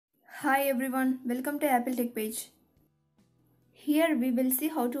Hi everyone, welcome to Apple Tech page. Here we will see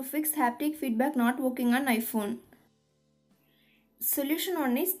how to fix haptic feedback not working on iPhone. Solution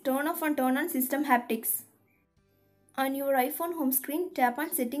 1 is turn off and turn on system haptics. On your iPhone home screen, tap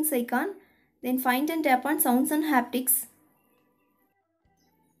on settings icon, then find and tap on sounds and haptics.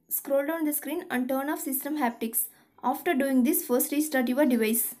 Scroll down the screen and turn off system haptics. After doing this, first restart your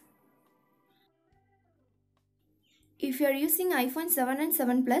device. If you are using iPhone 7 and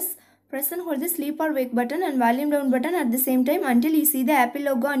 7 Plus, press and hold the sleep or wake button and volume down button at the same time until you see the Apple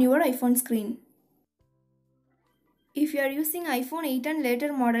logo on your iPhone screen. If you are using iPhone 8 and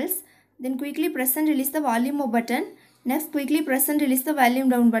later models, then quickly press and release the volume up button. Next, quickly press and release the volume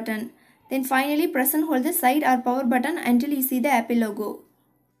down button. Then finally press and hold the side or power button until you see the Apple logo.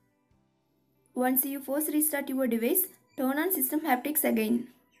 Once you force restart your device, turn on system haptics again.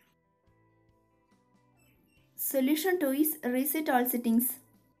 Solution 2 is reset all settings.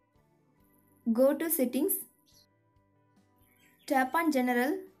 Go to settings, tap on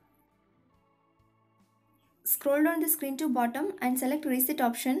general, scroll down the screen to bottom and select reset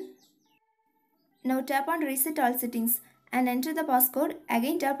option. Now tap on reset all settings and enter the passcode.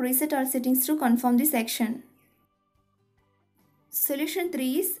 Again tap reset all settings to confirm this action. Solution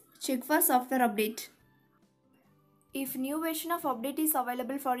 3 is check for software update. If new version of update is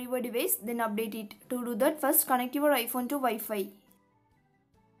available for your device, then update it. To do that, first connect your iPhone to Wi-Fi.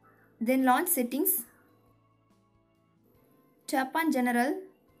 Then launch settings. Tap on general.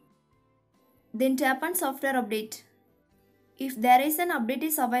 Then tap on software update. If there is an update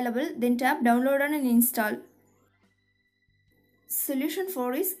is available, then tap download and install. Solution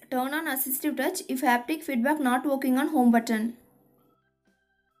 4 is turn on assistive touch if haptic feedback not working on home button.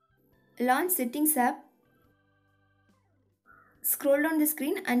 Launch settings app. Scroll down the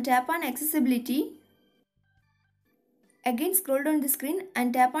screen and tap on accessibility. Again scroll down the screen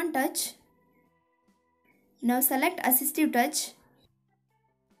and tap on touch. Now select assistive touch.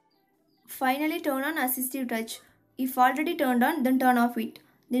 Finally turn on assistive touch. If already turned on, then turn off it.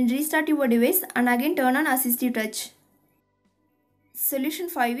 Then restart your device and again turn on assistive touch. Solution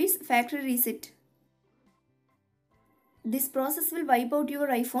 5 is factory reset. This process will wipe out your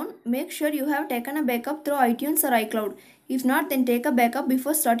iPhone. Make sure you have taken a backup through iTunes or iCloud. If not, then take a backup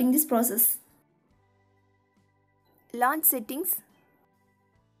before starting this process. Launch settings.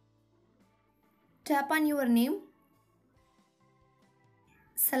 Tap on your name.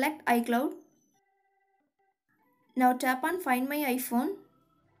 Select iCloud. Now tap on Find My iPhone.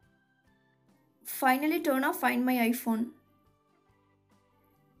 Finally turn off Find My iPhone.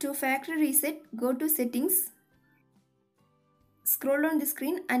 To factory reset, go to Settings. Scroll down the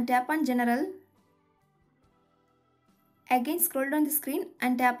screen and tap on General. Again scroll down the screen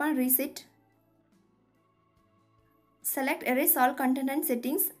and tap on Reset. Select Erase all content and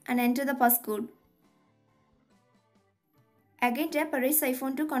settings and enter the passcode. Again tap Erase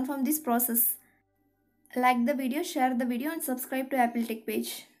iPhone to confirm this process. Like the video, share the video and subscribe to Apple Tech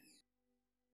page.